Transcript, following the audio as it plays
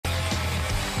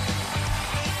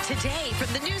from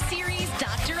the new series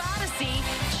Dr. Odyssey,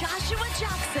 Joshua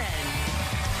Jackson.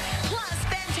 Plus,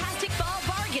 fantastic fall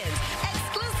bargains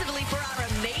exclusively for our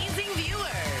amazing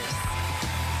viewers.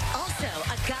 Also,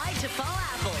 a guide to fall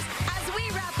apples as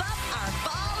we wrap up our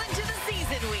fall into the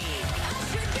season week.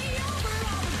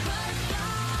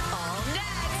 All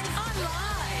next on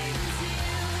Live.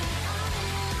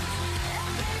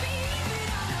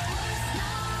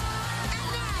 And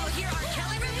now, here are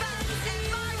Kelly Ripa and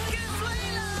Marcus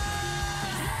Layla.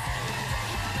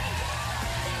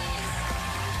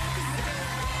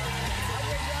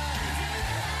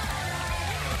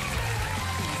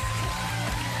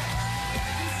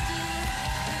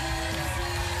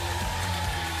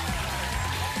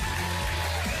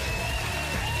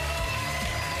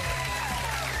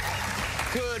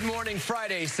 Good morning,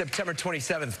 Friday, September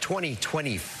 27th,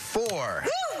 2024.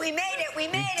 Woo, we made it, we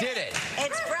made it. Did it.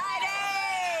 It's Friday.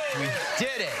 We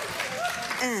did it.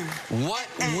 What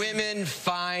women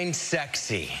find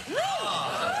sexy?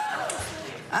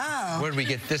 Oh. Where did we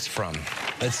get this from?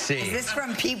 Let's see. Is this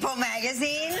from People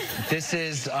magazine? This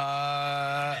is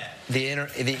the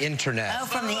internet. Oh,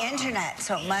 from the internet,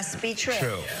 so it must be true.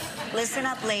 True. Listen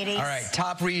up, ladies. All right,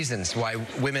 top reasons why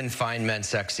women find men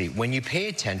sexy. When you pay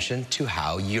attention to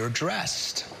how you're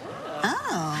dressed.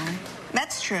 Oh,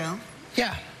 that's true.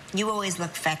 Yeah. You always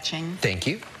look fetching. Thank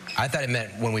you. I thought it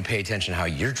meant when we pay attention to how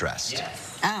you're dressed.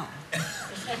 Yes. Oh.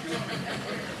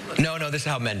 No, this is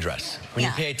how men dress. When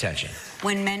you pay attention.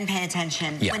 When men pay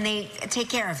attention. Yeah. When they take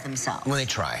care of themselves. When they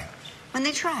try. When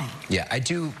they try. Yeah, I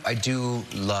do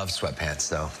love sweatpants,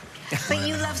 though. But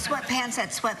you love sweatpants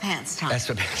at sweatpants time. That's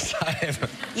sweatpants time.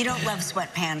 You don't love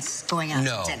sweatpants going out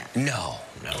to dinner. No.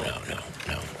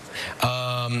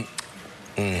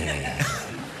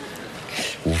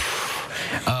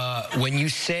 When you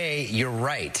say you're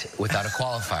right without a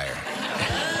qualifier.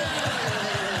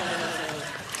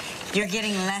 You're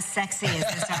getting less sexy as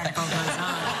this article goes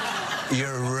on.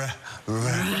 You're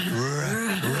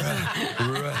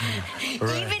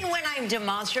Even when I'm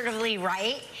demonstratively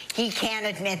right, he can't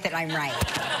admit that I'm right.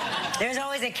 There's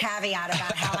always a caveat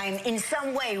about how I'm in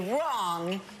some way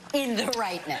wrong in the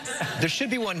rightness. There should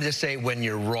be one to say when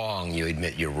you're wrong, you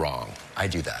admit you're wrong. I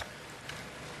do that.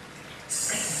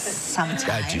 Sometimes.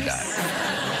 I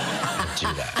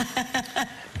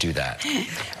do that.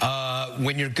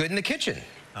 When you're good in the kitchen.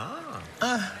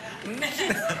 I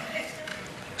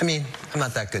mean, I'm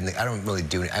not that good. I don't really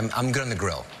do it. I'm good on the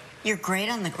grill. You're great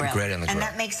on the grill. Great on the grill. And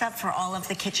that makes up for all of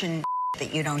the kitchen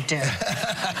that you don't do.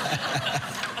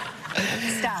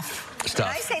 Stuff. Did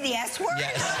I say the S word?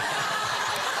 Yes.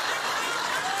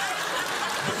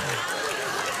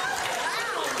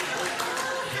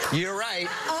 You're right.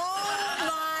 Oh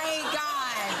my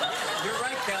God. You're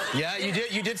right, Kelly. Yeah,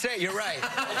 you did say it. You're right.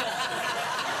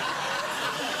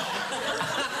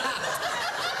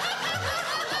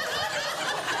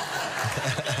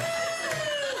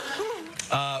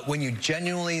 When you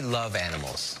genuinely love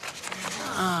animals.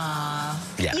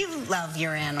 Yeah. You love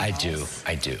your animals.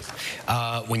 I do.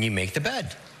 When you make the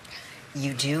bed.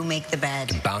 You do make the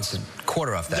bed. Bounce a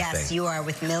quarter off that thing. Yes, you are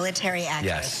with military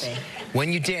accuracy. Yes.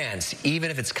 When you dance,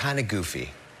 even if it's kind of goofy.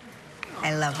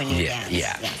 I love when you dance.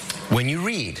 Yeah. Yes. When you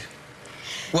read.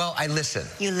 Well, I listen.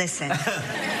 You listen.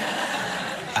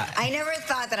 I never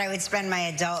thought that I would spend my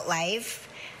adult life,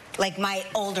 like my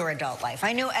older adult life.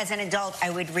 I knew as an adult I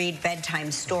would read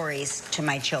bedtime stories to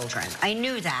my children. I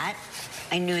knew that.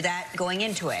 I knew that going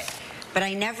into it. But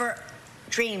I never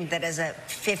dreamed that as a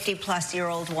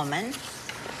 50-plus-year-old woman,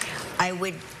 I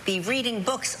would be reading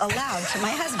books aloud to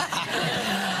my husband.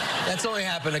 That's only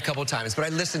happened a couple times, but I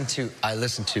listen to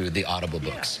the Audible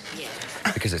books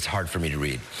because it's hard for me to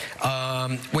read.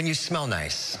 When you smell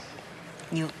nice.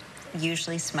 You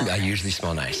usually smell I nice. usually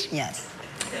smell nice. Yes.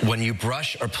 When you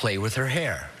brush or play with her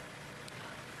hair.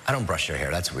 I don't brush your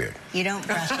hair. That's weird. You don't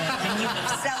brush it, and you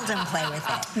seldom play with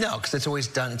it. No, because it's always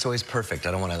done. It's always perfect.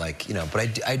 I don't want to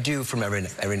but I do from every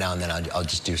now and then. I'll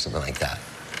just do something like that.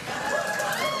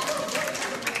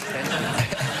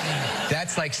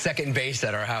 That's like second base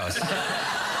at our house.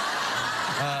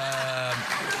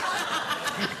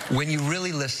 When you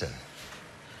really listen.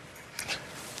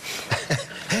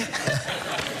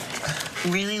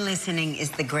 Really listening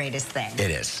is the greatest thing. It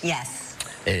is. Yes.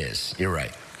 It is. You're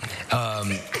right.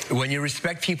 When you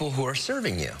respect people who are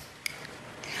serving you.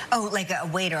 Oh, like a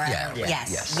waiter. Yeah.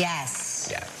 Yes.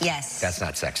 Yes. That's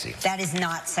not sexy. That is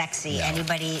not sexy. No.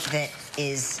 Anybody that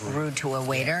is rude to a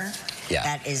waiter,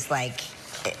 that is like,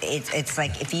 it's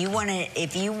like if you want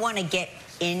to get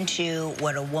into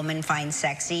what a woman finds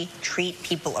sexy, treat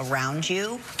people around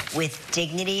you with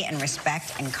dignity and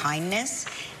respect and kindness,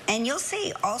 and you'll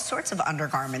see all sorts of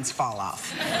undergarments fall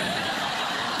off.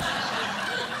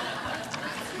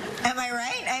 Am I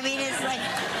right? I mean, it's like,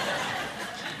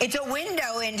 it's a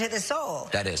window into the soul.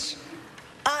 That is.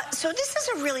 So this is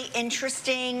a really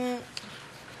interesting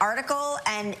article,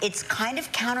 and it's kind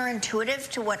of counterintuitive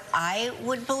to what I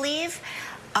would believe.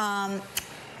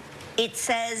 It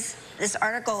says, this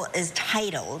article is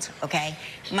titled, okay,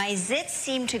 "My zits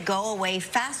seem to go away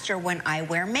faster when I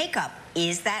wear makeup.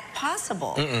 Is that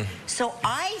possible?" So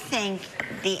I think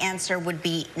the answer would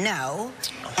be no.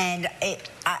 And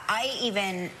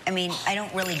I mean, I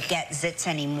don't really get zits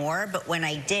anymore, but when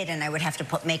I did and I would have to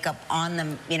put makeup on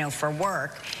them, you know, for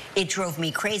work, it drove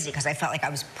me crazy because I felt like I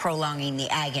was prolonging the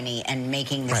agony and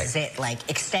making the zit, like,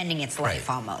 extending its life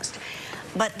almost.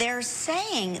 But they're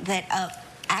saying that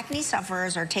acne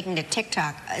sufferers are taking to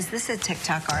TikTok. Is this a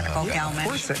TikTok article, Gelman? Of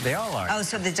course, they all are. Oh,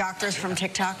 so the doctors from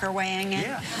TikTok are weighing in?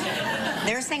 Yeah.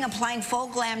 They're saying applying full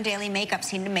glam daily makeup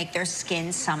seemed to make their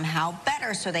skin somehow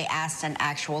better, so they asked an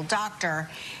actual doctor.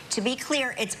 To be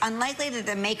clear, it's unlikely that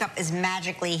the makeup is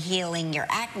magically healing your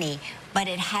acne, but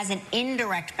it has an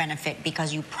indirect benefit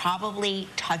because you probably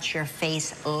touch your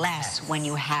face less when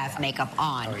you have makeup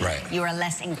on. Right. You are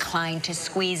less inclined to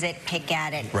squeeze it, pick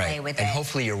at it, play with it. And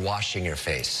hopefully you're washing your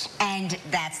face. And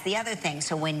that's the other thing.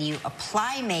 So when you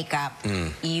apply makeup,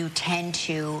 you tend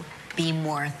to be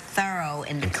more thorough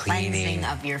in the cleansing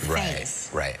of your face.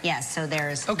 Right. Yes, so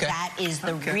there's, that is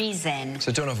the reason.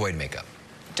 So don't avoid makeup.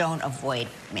 Don't avoid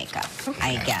makeup,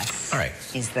 I guess. All right.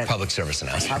 Is the public service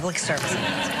announcement. Public service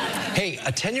announcement. Hey,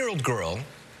 a 10-year-old girl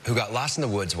who got lost in the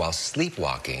woods while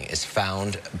sleepwalking is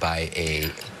found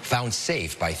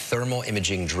safe by thermal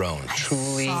imaging drone.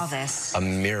 Truly a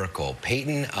miracle.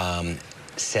 Peyton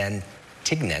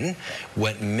Santignan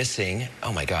went missing,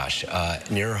 oh my gosh,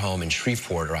 near her home in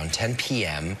Shreveport around 10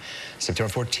 p.m.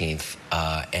 September 14th,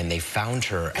 and they found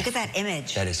her. Look at that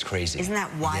image. That is crazy. Isn't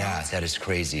that wild? Yeah, that is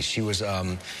crazy. She was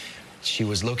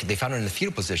located. They found her in the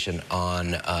fetal position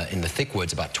in the thick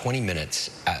woods about 20 minutes.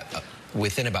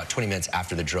 Within about 20 minutes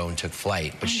after the drone took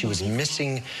flight, but she was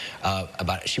missing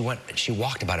she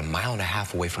walked about 1.5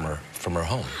 miles away from her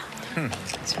home.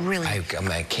 It's really. I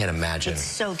can't imagine. It's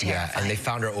so terrifying. Yeah, and they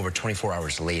found her over 24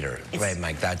 hours later. Right,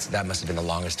 Mike? That must have been the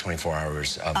longest 24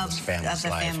 hours of this family's life. Of the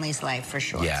family's life, for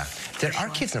sure. Yeah. Our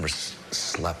kids never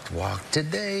slept walk,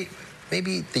 did they?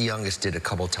 Maybe the youngest did a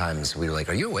couple times. We were like,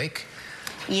 "Are you awake?"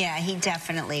 Yeah, he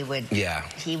definitely would. Yeah.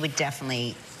 He would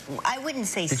definitely. I wouldn't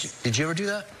say. Did you ever do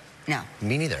that? No.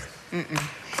 Me neither.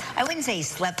 I wouldn't say he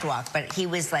slept walk, but he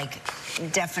was like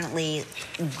definitely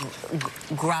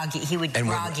groggy. He would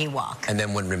groggy walk. And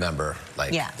then wouldn't remember,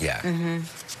 like, yeah.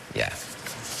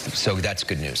 So that's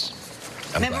good news.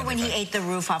 Remember when he ate the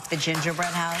roof off the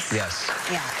gingerbread house? Yes.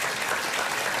 Yeah.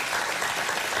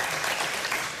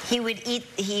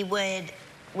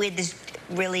 We had this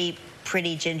really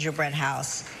pretty gingerbread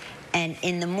house, and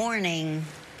in the morning,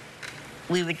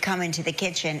 we would come into the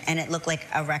kitchen and it looked like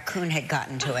a raccoon had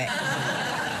gotten to it.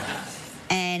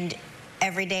 And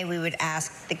every day we would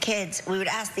ask the kids, we would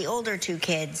ask the older two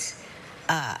kids,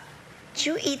 did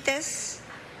you eat this?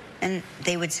 And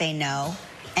they would say no.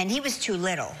 And he was too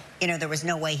little. You know, there was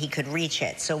no way he could reach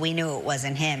it, so we knew it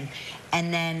wasn't him.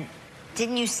 And then,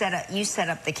 didn't you set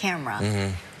up the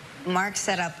camera? Mark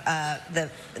set up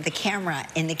the camera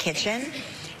in the kitchen,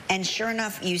 and sure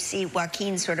enough, you see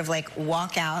Joaquin sort of like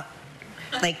walk out,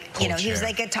 like, you know, he was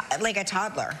like a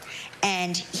toddler,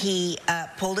 and he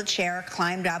pulled a chair,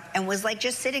 climbed up, and was like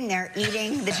just sitting there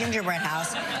eating the gingerbread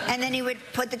house, and then he would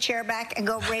put the chair back and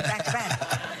go right back to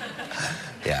bed.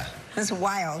 Yeah. It's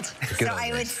wild. So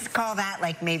I would call that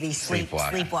like maybe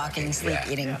sleepwalking, sleep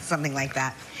eating, something like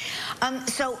that.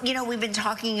 So, you know, we've been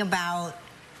talking about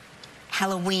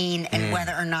Halloween and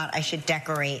whether or not I should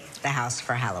decorate the house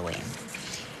for Halloween.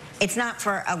 It's not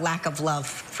for a lack of love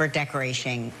for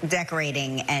decorating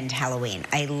and Halloween.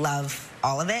 I love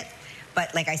all of it,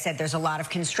 but like I said, there's a lot of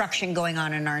construction going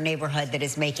on in our neighborhood that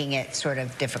is making it sort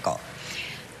of difficult.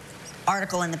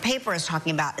 Article in the paper is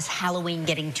talking about, is Halloween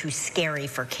getting too scary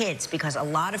for kids? Because a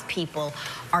lot of people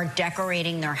are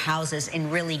decorating their houses in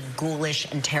really ghoulish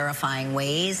and terrifying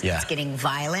ways. It's getting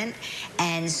violent.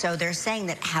 And so they're saying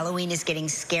that Halloween is getting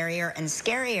scarier and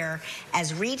scarier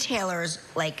as retailers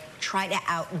like try to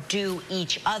outdo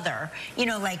each other. You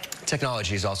know, like...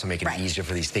 Technology is also making it easier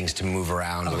for these things to move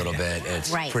around a little bit. And it's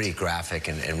pretty graphic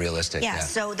and realistic. Yeah,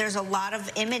 so there's a lot of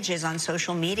images on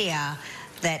social media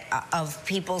that of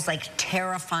people's like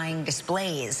terrifying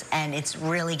displays, and it's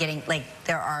really getting like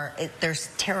there's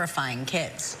terrifying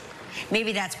kids.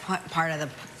 Maybe that's part of the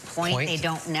point. They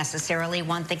don't necessarily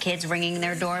want the kids ringing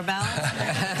their doorbell.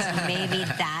 So maybe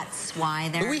that's why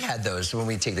they're... But we had those when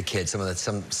we take the kids. Some of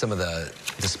the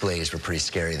displays were pretty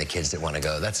scary, and the kids didn't want to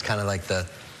go. That's kind of like the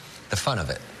fun of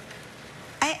it.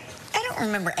 I don't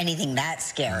remember anything that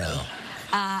scary. No.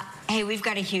 Hey, we've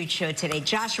got a huge show today.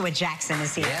 Joshua Jackson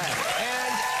is here. Yeah,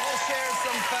 and we'll share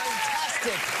some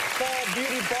fantastic fall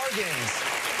beauty bargains,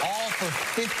 all for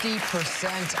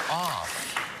 50% off.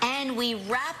 And we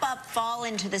wrap up fall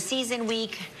into the season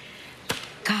week.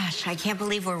 Gosh, I can't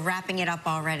believe we're wrapping it up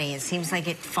already. It seems like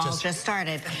fall just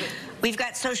started. We've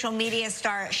got social media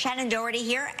star Shannon Doherty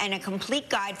here and a complete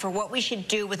guide for what we should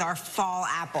do with our fall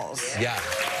apples. Yeah.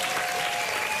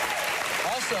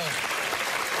 Also,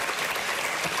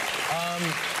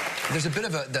 there's a bit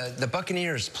of the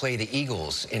Buccaneers play the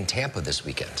Eagles in Tampa this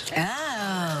weekend.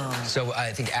 Oh. So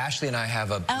I think Ashley and I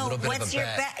have a little bit of a bet. What's your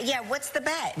bet? Yeah, what's the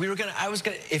bet?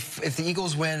 If the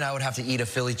Eagles win, I would have to eat a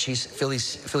Philly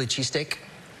cheesesteak.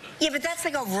 Yeah, but that's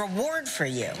like a reward for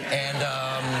you.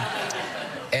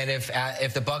 And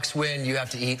if the Bucks win, you have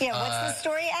to eat. Yeah, what's the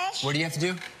story, Ash? What do you have to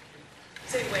do?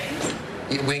 Say wings.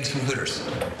 Eat wings from Hooters.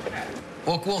 Okay.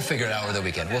 We'll figure it out over the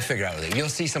weekend. We'll figure it out with it. You'll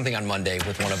see something on Monday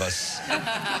with one of us.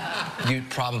 You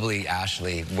probably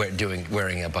Ashley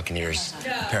wearing a Buccaneers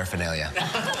paraphernalia.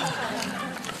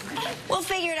 We'll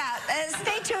figure it out.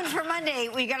 Stay tuned for Monday.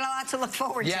 We got a lot to look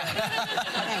forward to. Yeah.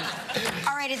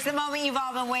 All right, it's the moment you've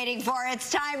all been waiting for. It's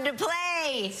time to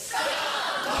play.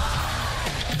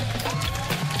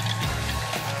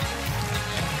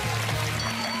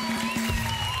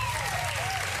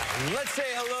 Let's say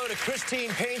hello to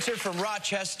Christine Painter from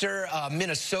Rochester,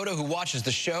 Minnesota, who watches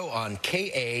the show on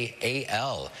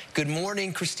KAAL. Good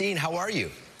morning, Christine. How are you?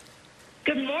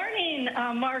 Good morning,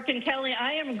 Mark and Kelly.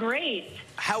 I am great.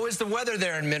 How is the weather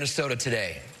there in Minnesota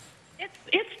today?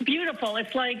 It's beautiful.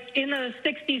 It's like in the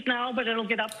 60s now, but it'll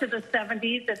get up to the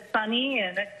 70s. It's sunny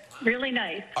and it's really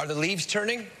nice. Are the leaves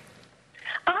turning?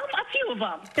 A few of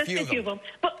them. Just a few of them.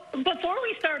 But before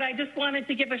we start, I just wanted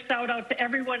to give a shout out to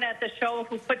everyone at the show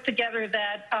who put together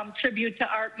that tribute to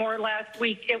Art Moore last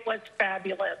week. It was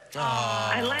fabulous. Aww.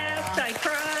 I laughed. I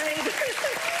cried.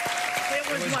 It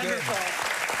was wonderful. Good.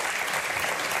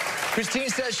 Christine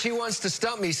says she wants to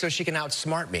stump me so she can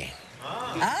outsmart me.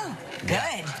 Oh, good.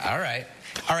 Yeah. All right.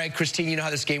 All right, Christine, you know how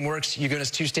this game works. You give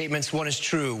us two statements. One is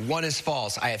true, one is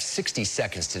false. I have 60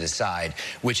 seconds to decide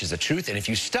which is the truth, and if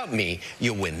you stump me,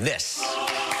 you'll win this.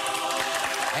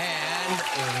 And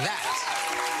that.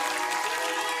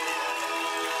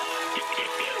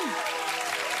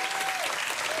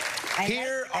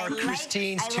 Here are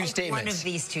Christine's two statements. One of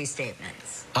these two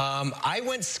statements. I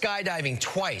went skydiving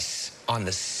twice on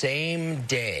the same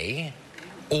day.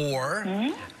 Or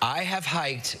I have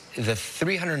hiked the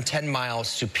 310-mile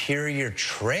Superior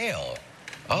Trail.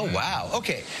 Oh, wow.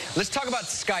 Okay, let's talk about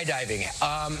skydiving.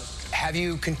 Have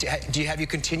you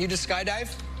continued to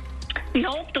skydive?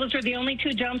 Nope, those were the only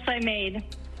two jumps I made.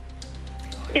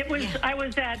 I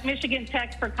was at Michigan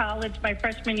Tech for college my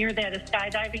freshman year. They had a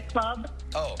skydiving club.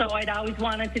 Oh. So I'd always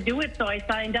wanted to do it, so I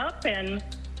signed up and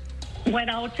went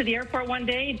out to the airport one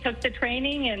day and took the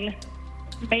training and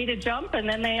made a jump, and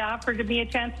then they offered me a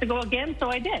chance to go again, so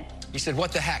I did. You said,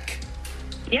 what the heck?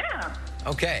 Yeah.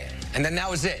 Okay, and then that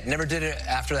was it? Never did it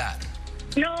after that?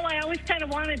 No, I always kind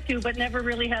of wanted to, but never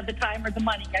really had the time or the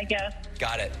money, I guess.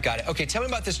 Got it, got it. Okay, tell me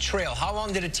about this trail. How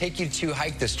long did it take you to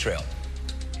hike this trail?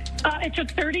 It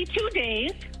took 32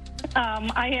 days.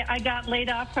 I got laid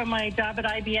off from my job at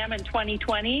IBM in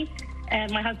 2020,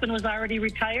 and my husband was already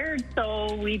retired,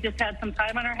 so we just had some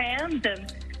time on our hands,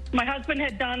 and my husband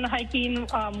had done hiking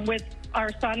with our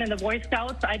son in the Boy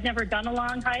Scouts. I'd never done a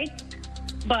long hike,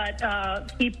 but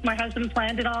my husband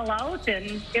planned it all out,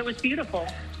 and it was beautiful.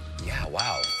 Yeah,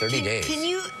 wow, 30 days. Can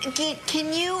you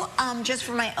just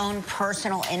for my own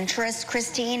personal interest,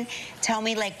 Christine, tell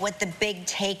me like what the big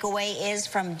takeaway is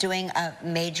from doing a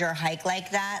major hike like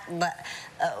that?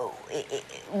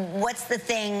 What's the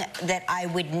thing that I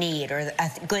would need, or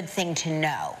a good thing to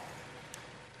know?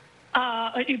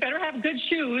 You better have good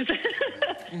shoes,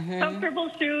 comfortable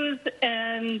shoes,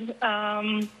 and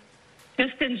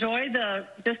just enjoy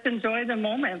the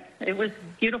moment. It was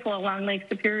beautiful along Lake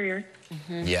Superior.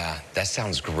 Yeah, that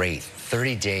sounds great.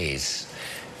 30 days,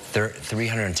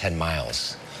 310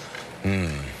 miles.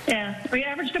 Yeah,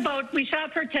 we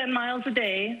shot for 10 miles a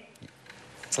day.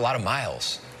 It's a lot of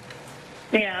miles.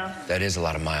 Yeah. That is a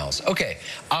lot of miles. Okay,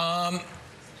 I'm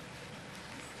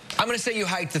gonna say you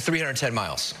hiked the 310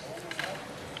 miles.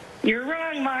 You're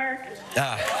wrong, Mark.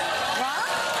 Wrong?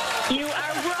 You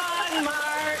are wrong,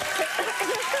 Mark.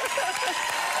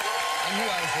 I knew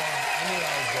I was wrong.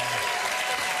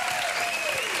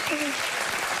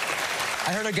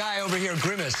 I heard a guy over here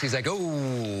grimace. He's like, oh,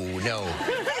 no.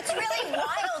 That's really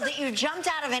wild that you jumped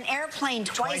out of an airplane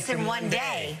twice in one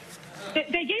day.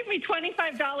 They gave me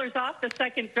 $25 off the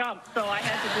second jump, so I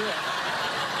had to do it.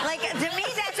 Like, to me,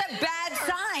 that's a bad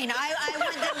sign. I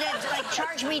want them to, like,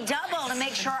 charge me double to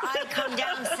make sure I come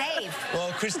down safe.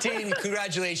 Well, Christine,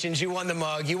 congratulations. You won the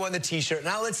mug. You won the T-shirt.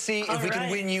 Now let's see if we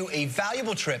can win you a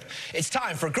valuable trip. It's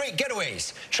time for Great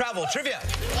Getaways Travel Trivia.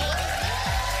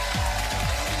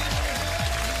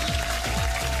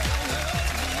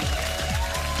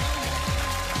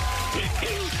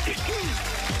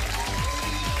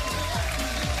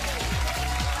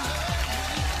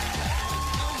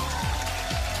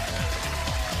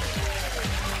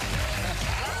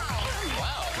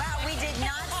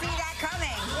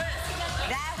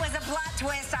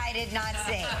 Twist I did not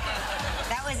see.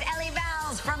 That was Ellie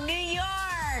Valls from New York.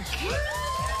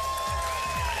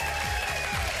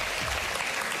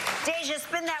 Deja,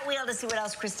 spin that wheel to see what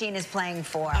else Christine is playing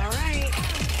for. All right.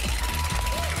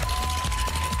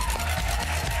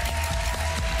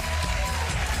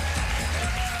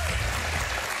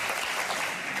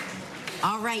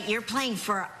 All right, you're playing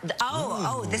for,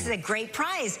 this is a great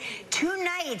prize. 2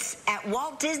 nights at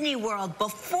Walt Disney World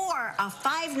before a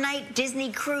 5-night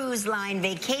Disney Cruise Line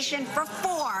vacation for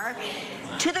 4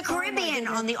 to the Caribbean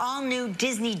on the all-new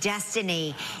Disney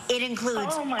Destiny. It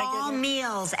includes all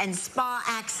meals and spa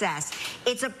access.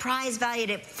 It's a prize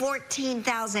valued at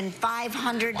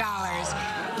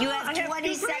 $14,500. You have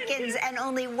 20 seconds and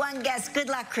only one guess. Good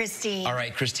luck, Christine. All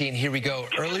right, Christine, here we go.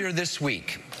 Earlier this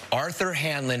week, Arthur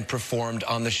Hanlon performed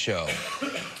on the show.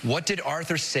 What did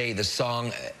Arthur say the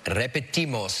song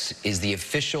Repetimos is the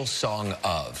official song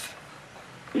of?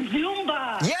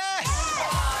 Zumba. Yes!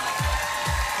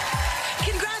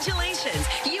 Congratulations!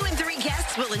 You and 3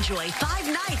 guests will enjoy 5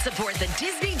 nights aboard the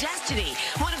Disney Destiny,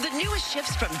 one of the newest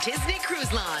ships from Disney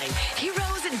Cruise Line.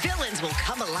 Heroes and villains will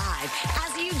come alive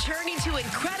as you journey to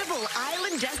incredible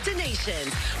island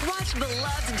destinations. Watch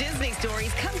beloved Disney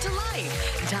stories come to life.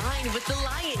 Dine with the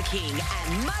Lion King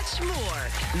and much more.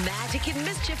 Magic and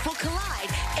mischief will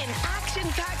collide in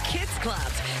action-packed kids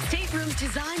clubs, staterooms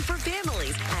designed for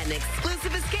families, and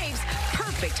exclusive escapes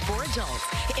perfect for adults.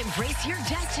 Embrace your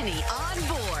destiny on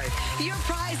board. Your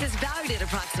prize is valued at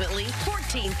approximately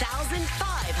 $14,500.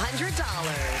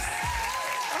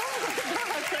 Oh my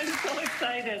gosh, I'm so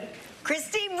excited.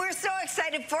 Christine, we're so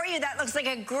excited for you. That looks like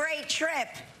a great trip.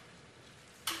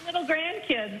 Little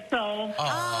grandkids, so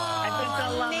I think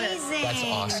they'll love it. That's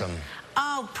awesome.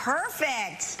 Oh,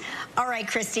 perfect. All right,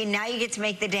 Christine, now you get to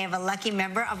make the day of a lucky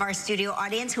member of our studio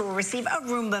audience who will receive a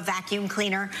Roomba vacuum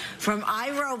cleaner from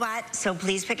iRobot. So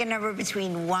please pick a number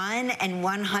between 1 and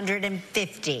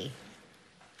 150.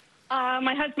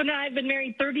 My husband and I have been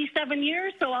married 37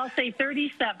 years, so I'll say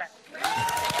 37.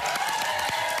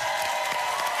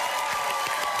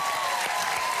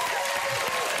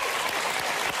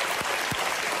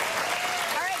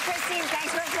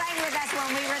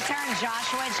 When we return,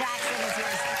 Joshua Jackson is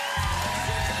here.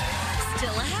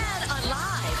 Still ahead on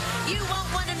Live. You won't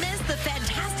want to miss the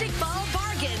fantastic fall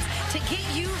bargains to get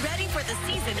you ready for the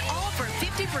season, all for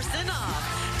 50% off.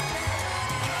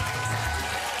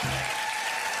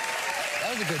 That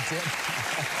was a good tip.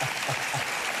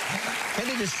 Can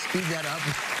they just speed that up?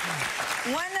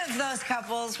 One of those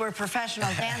couples were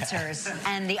professional dancers,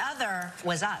 and the other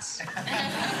was us.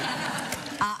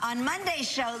 On Monday's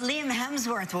show, Liam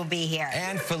Hemsworth will be here.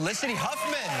 And Felicity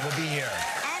Huffman will be here.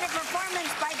 And a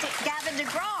performance by Gavin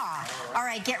DeGraw. All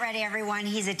right, get ready, everyone.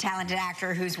 He's a talented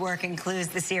actor whose work includes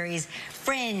the series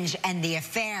Fringe and The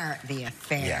Affair. The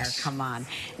Affair, yes. Come on.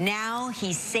 Now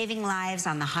he's saving lives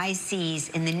on the high seas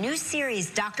in the new series,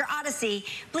 Dr. Odyssey.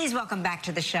 Please welcome back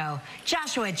to the show,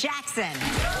 Joshua Jackson.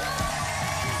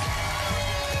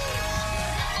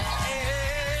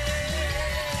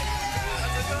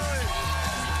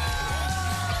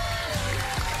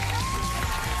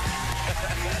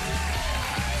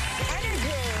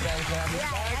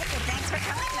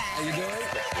 How you doing?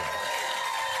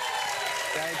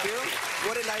 Thank you.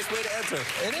 What a nice way to enter.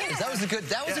 It is. That was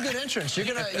a good entrance. You're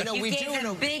gonna, we do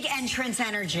a big entrance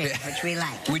energy, which we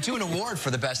like. We do an award for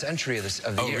the best entry of the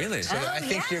year. Oh, really? So I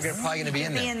think you're probably going to be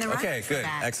in there. Okay, good.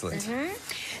 Excellent.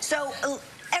 So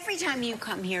every time you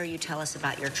come here, you tell us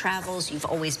about your travels. You've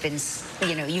always been,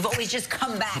 you've always just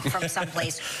come back from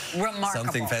someplace remarkable.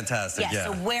 Something fantastic, yeah.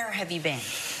 So where have you been?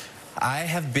 I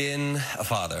have been a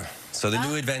father. So the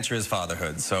new adventure is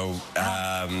fatherhood. So,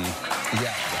 yeah.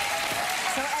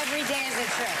 So every day is a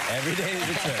trip. Every day is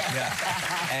a trip, yeah.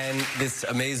 And this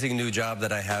amazing new job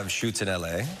that I have shoots in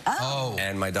LA. Oh.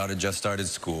 And my daughter just started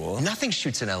school. Nothing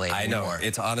shoots in LA anymore. I know.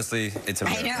 It's honestly, it's a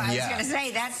miracle. I know. I was going to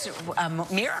say, that's a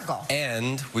miracle.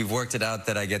 And we've worked it out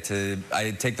that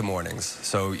I take the mornings.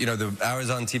 So, you know, the hours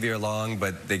on TV are long,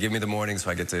 but they give me the mornings,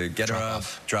 so I get to get her up,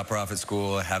 drop her off at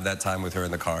school, have that time with her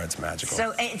in the car. It's magical.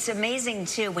 So it's amazing,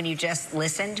 too, when you just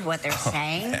listen to what they're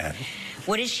saying. Man.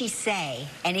 What does she say?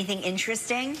 Anything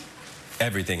interesting?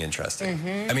 Everything interesting.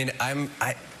 I mean,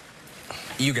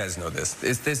 you guys know this.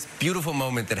 It's this beautiful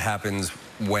moment that happens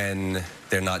when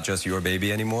they're not just your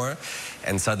baby anymore,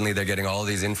 and suddenly they're getting all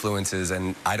these influences,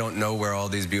 and I don't know where all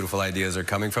these beautiful ideas are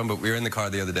coming from, but we were in the car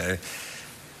the other day,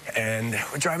 and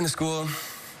we're driving to school,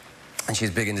 and she's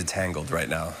big into Tangled right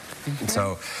now. And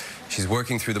so she's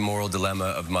working through the moral dilemma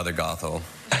of Mother Gothel,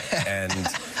 and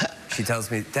she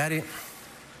tells me, Daddy,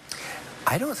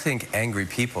 I don't think angry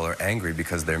people are angry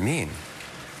because they're mean.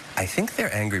 I think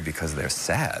they're angry because they're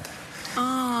sad.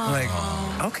 I'm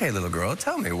like, okay, little girl,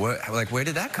 tell me, where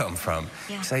did that come from?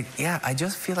 Yeah. She's like, yeah, I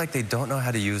just feel like they don't know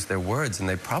how to use their words, and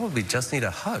they probably just need a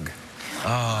hug.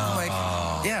 I'm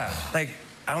like, yeah, like,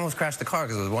 I almost crashed the car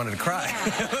because I wanted to cry.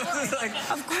 Yeah. I was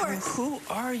like, of course. Who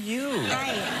are you?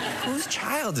 Right. Whose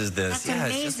child is this? That's yeah,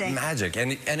 amazing. It's just magic.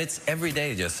 And it's every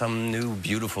day just some new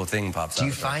beautiful thing pops up. Do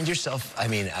you find yourself, I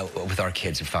mean, with our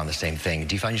kids, we found the same thing.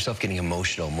 Do you find yourself getting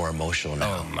more emotional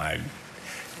now? Oh, my.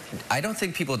 I don't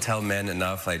think people tell men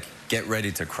enough, like, get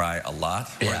ready to cry a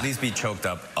lot, or at least be choked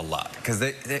up a lot. Because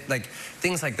they like,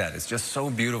 things like that, it's just so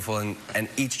beautiful, and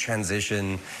each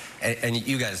transition, and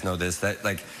you guys know this, that,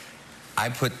 like, I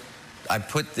put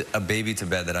a baby to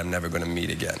bed that I'm never going to meet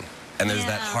again. And there's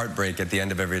that heartbreak at the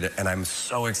end of every day, and I'm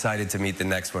so excited to meet the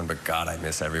next one, but God, I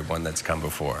miss everyone that's come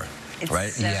before.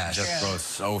 Right? Yeah, it just grows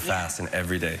so fast and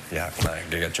every day. Yeah, I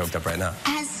get choked up right now.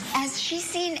 Has she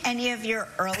seen any of your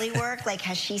early work? Like,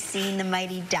 has she seen The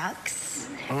Mighty Ducks?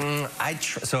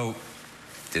 So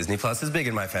Disney Plus is big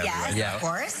in my family right now. Of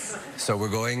course. So we're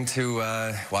going to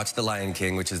watch The Lion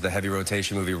King, which is the heavy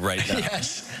rotation movie right now.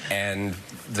 Yes. And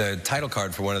the title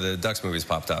card for one of the Ducks movies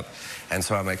popped up. And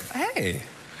so I'm like, hey,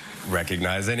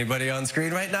 recognize anybody on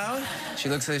screen right now? She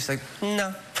looks at it, she's like,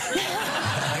 no.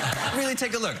 Like, really,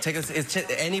 take a look. It's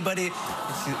anybody.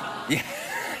 Yeah.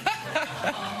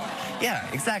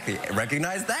 Yeah, exactly.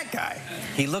 Recognize that guy.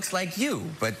 He looks like you,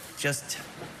 but just...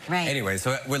 Right. Anyway,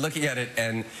 so we're looking at it,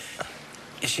 and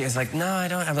she is like, no, I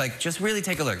don't. I'm like, just really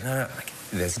take a look. No, like,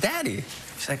 this Daddy.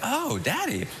 She's like, oh,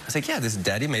 Daddy. I was like, yeah, this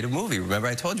Daddy made a movie. Remember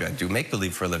I told you I do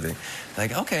make-believe for a living.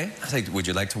 Like, okay. I was like, would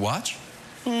you like to watch?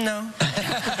 No.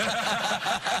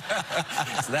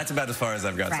 So that's about as far as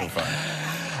I've got so far.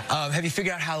 Have you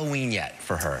figured out Halloween yet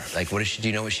for her? Like, what is she? Do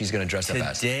you know what she's going to dress up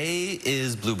as? Today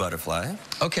is Blue Butterfly.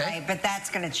 Okay. Right, but that's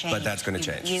going to change. But that's going to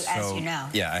change. As you know.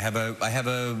 Yeah, I have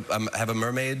a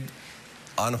mermaid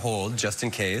on hold just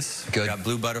in case. Good. Got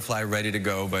Blue Butterfly ready to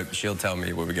go, but she'll tell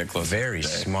me when we get closer. Very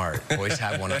smart. Always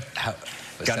have one.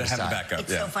 Got to have a backup.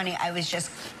 It's so funny. I was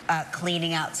just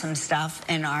cleaning out some stuff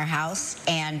in our house,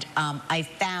 and I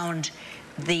found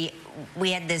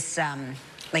we had this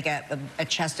like a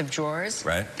chest of drawers.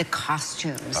 Right. The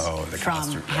costumes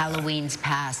from Halloween's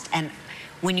past, and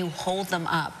when you hold them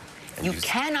up, you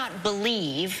cannot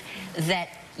believe that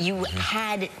you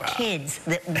had kids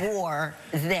that wore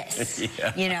this.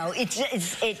 You know,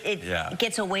 it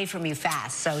gets away from you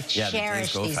fast. So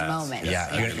cherish these moments.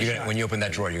 Yeah, you're gonna, when you open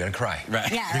that drawer, you're gonna cry.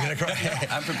 Right. Yeah, you're gonna cry.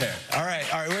 I'm prepared. All right,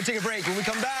 we're gonna take a break. When we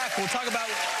come back, we'll talk about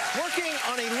working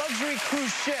on a luxury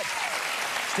cruise ship.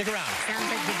 Stick around.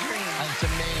 Sounds like the dream. That's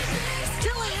amazing.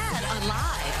 Still ahead on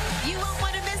Live. You won't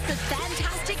want to miss the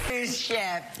fantastic Cruise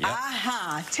ship. Yep.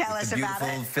 Tell us about it.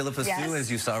 Beautiful Philippa Sue, as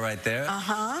you saw right there.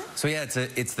 So yeah,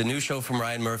 it's the new show from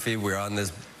Ryan Murphy. We're on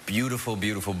this beautiful,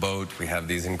 beautiful boat. We have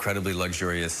these incredibly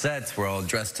luxurious sets. We're all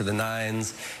dressed to the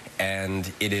nines, and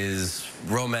it is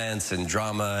romance and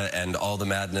drama and all the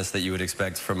madness that you would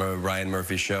expect from a Ryan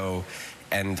Murphy show,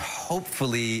 and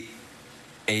hopefully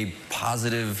a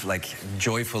positive, like,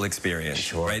 joyful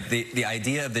experience, right? The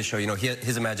idea of this show, you know,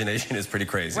 his imagination is pretty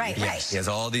crazy. Right. He has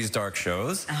all these dark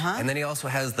shows, and then he also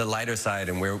has the lighter side,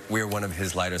 and we're one of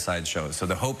his lighter side shows. So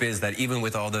the hope is that even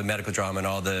with all the medical drama and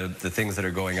all the things that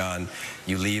are going on,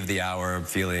 you leave the hour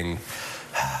feeling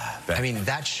better. I mean,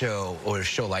 that show, or a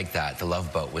show like that, The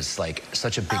Love Boat, was like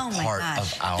such a big part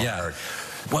of our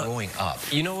growing up.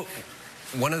 You know,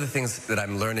 one of the things that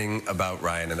I'm learning about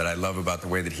Ryan and that I love about the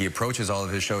way that he approaches all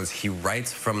of his shows, he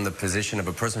writes from the position of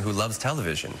a person who loves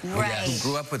television, who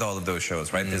grew up with all of those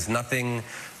shows, right? There's nothing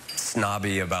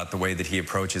snobby about the way that he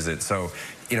approaches it. So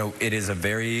you know, it is a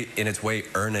very, in its way,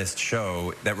 earnest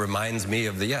show that reminds me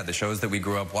of the shows that we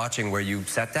grew up watching, where you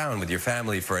sat down with your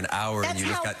family for an hour and you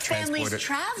just got transported. That's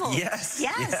how families travel.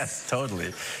 Yes,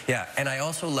 totally. Yeah, and I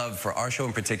also love, for our show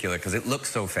in particular, because it looks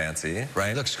so fancy, right?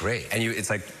 It looks great. And it's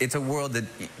like, it's a world that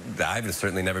I've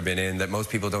certainly never been in, that most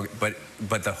people don't, but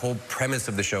the whole premise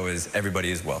of the show is everybody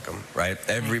is welcome, right?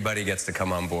 Everybody gets to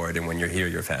come on board, and when you're here,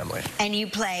 you're family. And you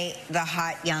play the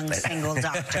hot, young, single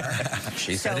doctor.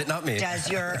 She said it, not me. Does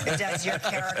your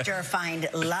character find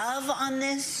love on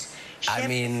this ship? I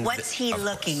mean, what's he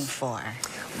looking for?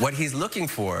 What he's looking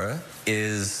for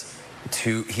is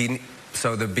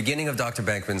so the beginning of Dr.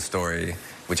 Bankman's story,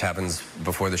 which happens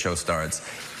before the show starts,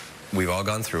 we've all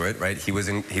gone through it, right? He was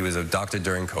a doctor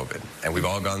during COVID, and we've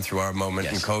all gone through our moment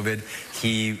in COVID.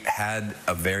 He had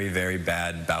a very, very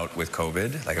bad bout with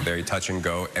COVID, like a very touch and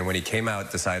go, and when he came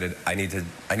out, decided, I need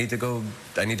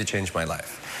to change my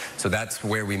life. So that's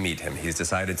where we meet him. He's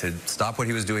decided to stop what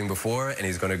he was doing before, and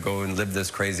he's going to go and live this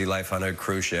crazy life on a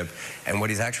cruise ship. And what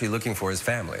he's actually looking for is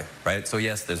family, right? So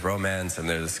yes, there's romance, and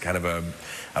there's kind of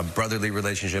a brotherly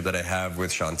relationship that I have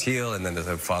with Chantil, and then there's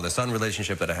a father-son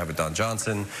relationship that I have with Don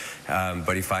Johnson.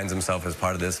 But he finds himself as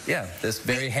part of this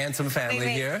very handsome family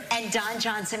here. And Don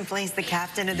Johnson plays the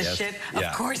captain of the ship?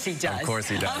 Of course he does. Of course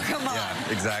he does. Oh, come on.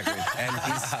 Yeah, exactly. And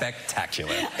he's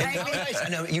spectacular. I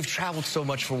know you've traveled so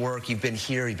much for work. You've been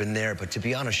here, you've been there, but to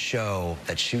be on a show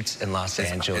that shoots in Los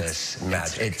Angeles, it's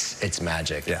magic. It's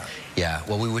magic. Yeah. Yeah.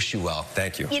 Well, we wish you well.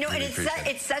 Thank you. You know, really and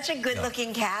it's such a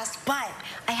good-looking cast, but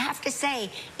I have to say,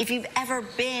 if you've ever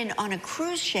been on a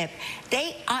cruise ship,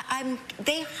 they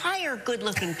hire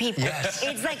good-looking people. Yes.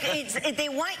 It's like they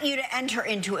want you to enter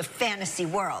into a fantasy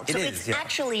world. So it's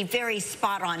actually very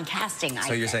spot-on casting.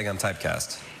 So you're saying I'm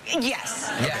typecast? Yes.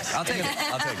 Yes. I'll take it.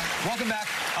 I'll take it. Welcome back.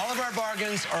 All of our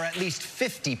bargains are at least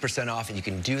 50% off, and you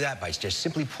can do that by just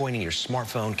simply pointing your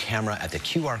smartphone camera at the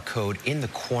QR code in the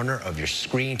corner of your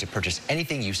screen to purchase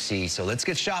anything you see. So let's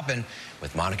get shopping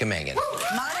with Monica Mangan.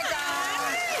 Monica!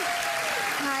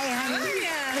 Hi,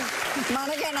 honey.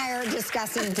 Monica and I are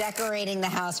discussing decorating the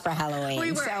house for Halloween.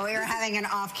 We were. So we were having an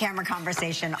off-camera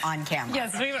conversation on camera.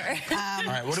 Yes, we were. All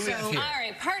right, what do we have here? All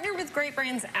right, partner with great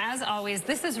brands as always.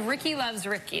 This is Ricky Loves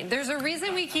Ricky. There's a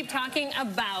reason we keep talking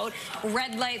about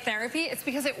red light therapy. It's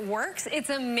because it works. It's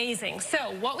amazing.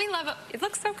 So what we love, it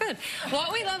looks so good.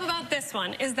 What we love about this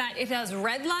one is that it has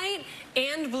red light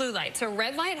and blue light. So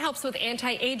red light helps with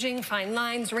anti-aging, fine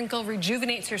lines, wrinkle,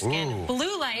 rejuvenates your skin. Ooh.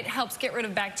 Blue light helps get rid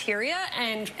of bacteria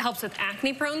and helps with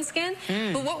acne-prone skin.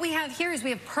 But what we have here is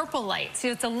we have purple light. So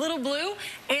it's a little blue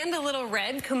and a little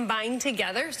red combined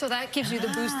together. So that gives you the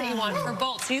boost that you want for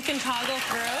both. So you can toggle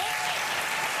through.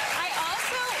 I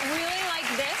also really like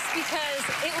this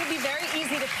because it would be very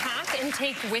easy to pack and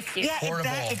take with you. Yeah, Portable.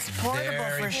 it's portable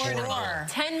Very for sure. portable.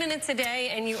 10 minutes a day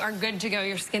and you are good to go.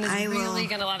 Your skin is really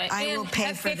going to love it. I will And pay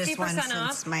at for this one 50% since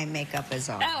off. my makeup is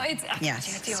off. Oh, it's...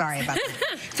 Yes, sorry about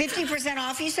that. 50%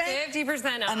 off, you said?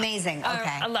 50% off. Amazing,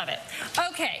 okay. I love it.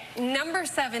 Okay, number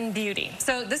 7, beauty.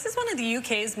 So this is one of the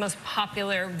UK's most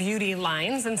popular beauty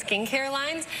lines and skincare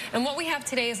lines. And what we have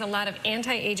today is a lot of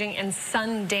anti-aging and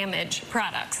sun damage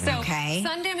products. So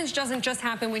sun damage doesn't just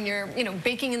happen when you're,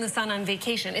 baking in the sun on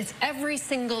vacation. It's every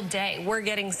single day we're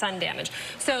getting sun damage.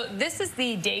 So this is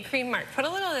the day cream. Mark, put a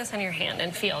little of this on your hand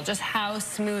and feel just how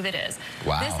smooth it is.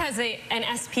 Wow. This has an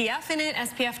SPF in it,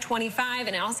 SPF 25,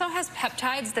 and it also has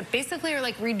peptides that basically are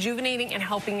like rejuvenating and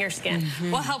helping your skin.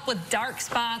 Will help with dark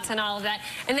spots and all of that.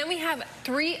 And then we have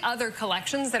 3 other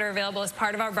collections that are available as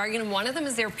part of our bargain. One of them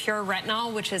is their pure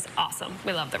retinol, which is awesome.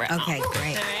 We love the retinol. Okay,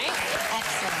 great. All right.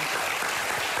 Excellent.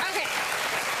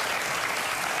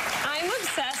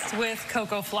 With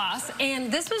Cocoa Floss,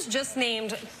 and this was just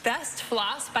named Best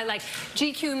Floss by like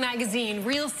GQ Magazine,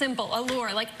 Real Simple,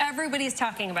 Allure, like everybody's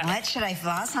talking about it. What, should I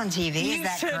floss on TV? Is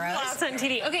that gross? Floss on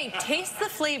TV. Okay, taste the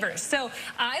flavors. So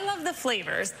I love the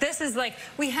flavors. This is like,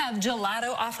 we have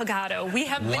gelato affogato, we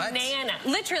have banana.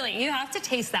 Literally, you have to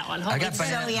taste that one. I got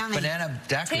banana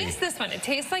daiquiri. Taste this one. It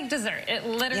tastes like dessert. It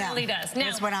literally does. Now,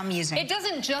 that's what I'm using. It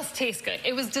doesn't just taste good.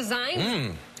 It was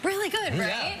designed really good,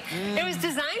 right? It was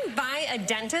designed by a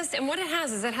dentist, and what it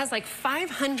has is it has like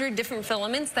 500 different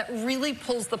filaments that really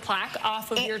pulls the plaque off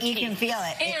of your teeth. You can feel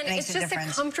it. And it's just a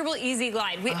comfortable, easy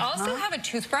glide. We also have a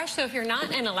toothbrush, so if you're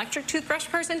not an electric toothbrush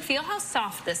person, feel how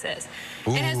soft this is.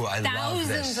 Ooh, it has I love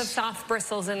thousands of soft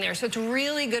bristles in there, so it's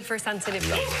really good for sensitive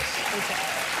teeth.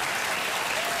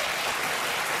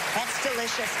 That's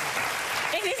delicious.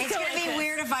 It's going to be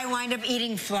weird if I wind up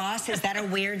eating floss. Is that a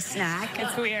weird snack?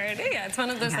 It's weird. Yeah, it's one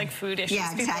of those like food issues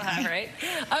people have, right?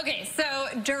 Okay, so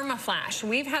DermaFlash.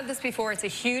 We've had this before. It's a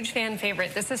huge fan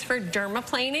favorite. This is for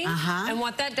dermaplaning. And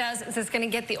what that does is it's going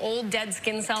to get the old dead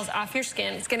skin cells off your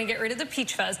skin. It's going to get rid of the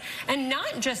peach fuzz. And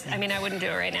not just, I mean, I wouldn't do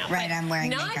it right now. Right, I'm wearing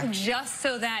Not makeup. just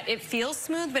so that it feels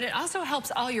smooth, but it also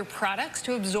helps all your products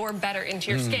to absorb better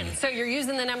into your skin. So you're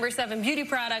using the No. 7 beauty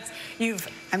products.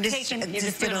 I'm just taken, you're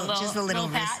just doing a little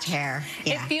wrist patch. hair.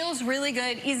 Yeah. It feels really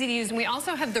good, easy to use. And we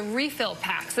also have the refill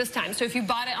packs this time. So if you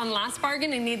bought it on last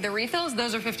bargain and need the refills,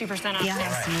 those are 50% off. Yeah,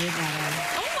 smooth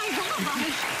that Oh my gosh.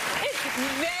 It's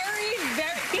very,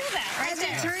 very, feel that right As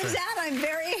there. it turns out, I'm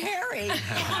very hairy.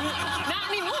 Not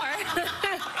anymore.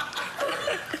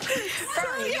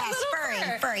 Furry, yes,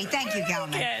 furry. Thank you,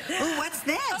 Gelman. Ooh, what's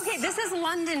this? Okay, this is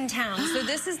London Town. So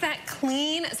this is that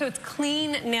clean, so it's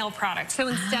clean nail product. So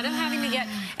instead of having to get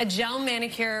a gel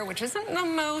manicure, which isn't the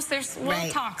most, there's a little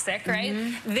toxic, right?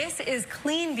 This is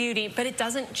clean beauty, but it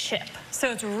doesn't chip.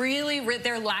 So it's really,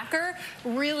 their lacquer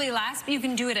really lasts, but you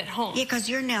can do it at home. Yeah, because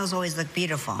your nails always look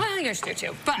beautiful. Well, yours do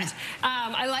too. But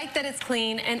I like that it's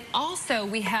clean. And also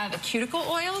we have a cuticle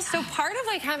oil. So part of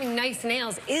like having nice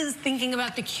nails is thinking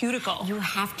about the cuticle. You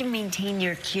have to maintain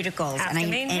your cuticles. Have to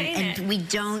maintain it. And we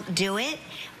don't do it,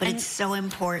 but it's so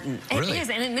important. It is.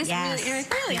 And in this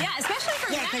really, yeah, especially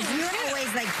for yeah, because you're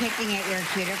always like picking at your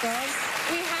cuticles.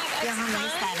 We have a Feel how ton.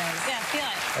 nice that is. Yeah, feel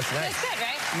it. That's nice. It's good,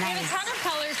 right? We have a ton of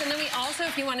colors, and then we also,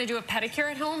 if you want to do a pedicure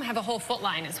at home, have a whole foot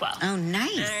line as well. Oh,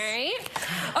 nice. All right.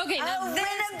 Okay, now this...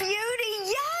 Rinna Beauty,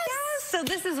 yes! So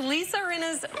this is Lisa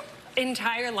Rinna's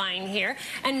entire line here,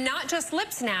 and not just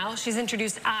lips now, she's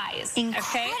introduced eyes.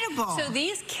 Incredible. Okay? So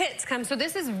these kits come, so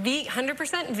this is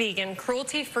 100% vegan,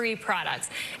 cruelty-free products.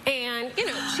 And, you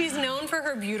know, she's known for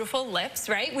her beautiful lips,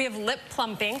 right? We have lip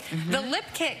plumping. The lip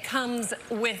kit comes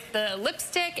with the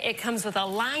lipstick, it comes with a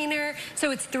liner,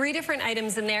 so it's 3 different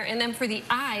items in there. And then for the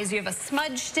eyes, you have a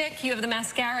smudge stick, you have the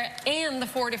mascara, and the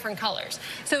 4 different colors.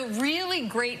 So really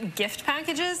great gift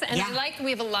packages, and I like,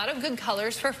 we have a lot of good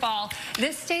colors for fall.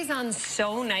 This stays on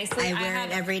so nicely. I wear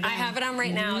it every day. I have it on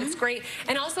right now. It's great.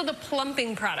 And also the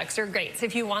plumping products are great. So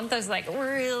if you want those like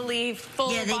really full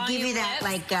they give you that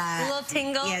lips, like a little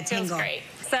tingle. Yeah, tingle. Feels great.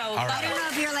 So I don't know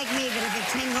if you're like me, but if it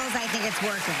tingles, I think it's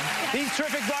working. These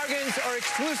terrific bargains are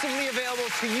exclusively available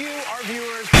to you, our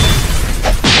viewers.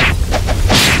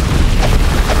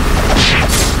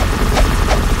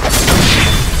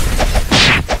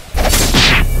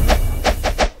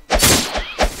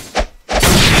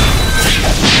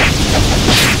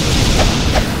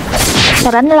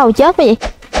 Sao đánh nó lâu chết vậy?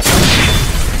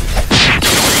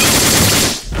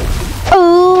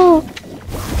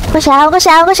 Có sao, có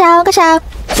sao, có sao, có sao.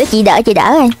 Để chị đỡ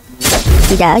rồi.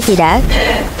 Chị đỡ.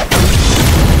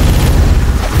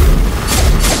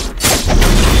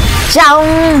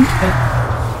 Xong.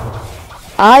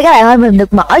 Ôi các bạn ơi, mình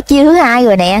được mở chiêu thứ 2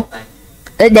 rồi nè.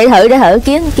 Để thử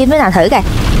kiếm cái nào thử coi.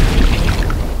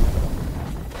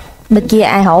 Bên kia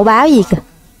ai hổ báo gì kìa.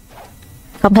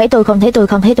 Không thấy tôi.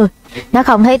 Nó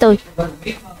không thấy tôi.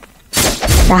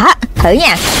 Đó, thử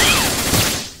nha.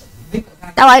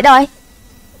 Đâu rồi?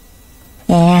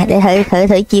 Nè, để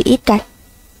thử chiêu ít coi.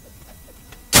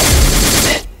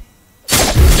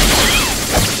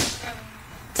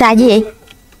 Sai gì vậy?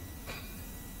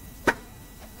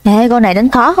 Ê, con này đánh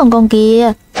khó hơn con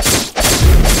kia.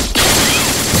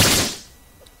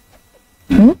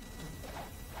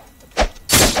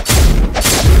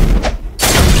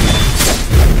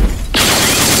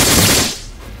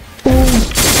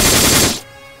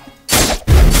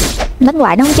 Đánh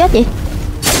hoài nó không chết vậy.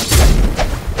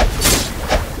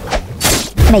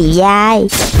 Mày dai.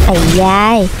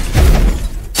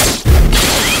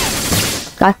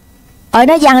 Rồi. Ôi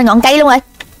nó văng lên ngọn cây luôn rồi.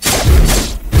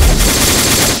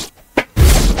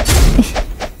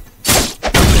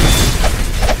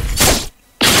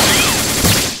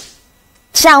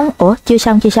 Xong. Ủa chưa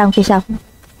xong.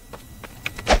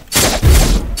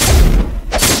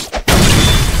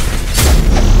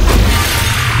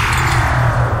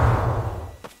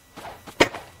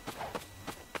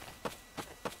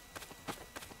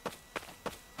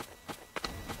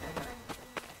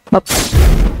 Bập.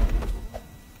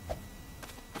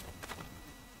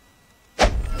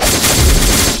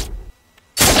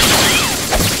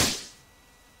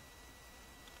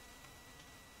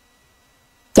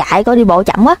 Chạy coi đi bộ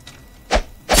chậm quá.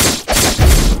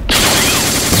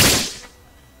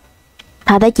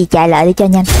 Thôi để chị chạy lại đi cho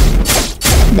nhanh.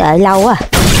 Đợi lâu quá.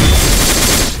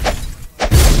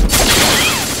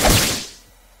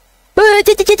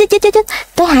 Chết.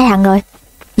 Tới 2 thằng rồi.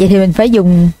 Vậy thì mình phải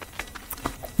dùng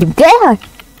kế thôi.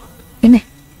 Cái này.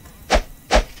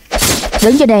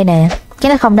 Đứng trên đây nè, chứ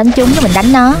nó không đánh trúng, mình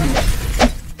đánh nó.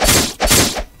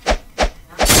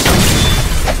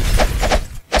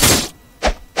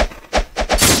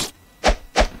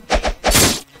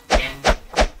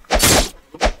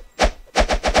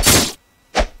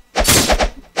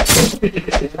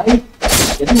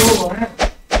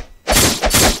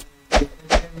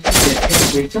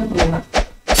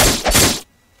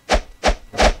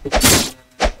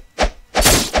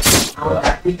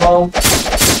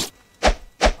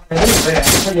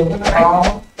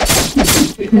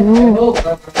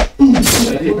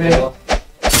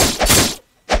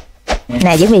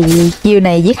 Nè, chuẩn bị chiêu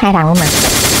này giết 2 thằng luôn nè.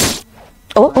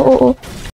 Ủa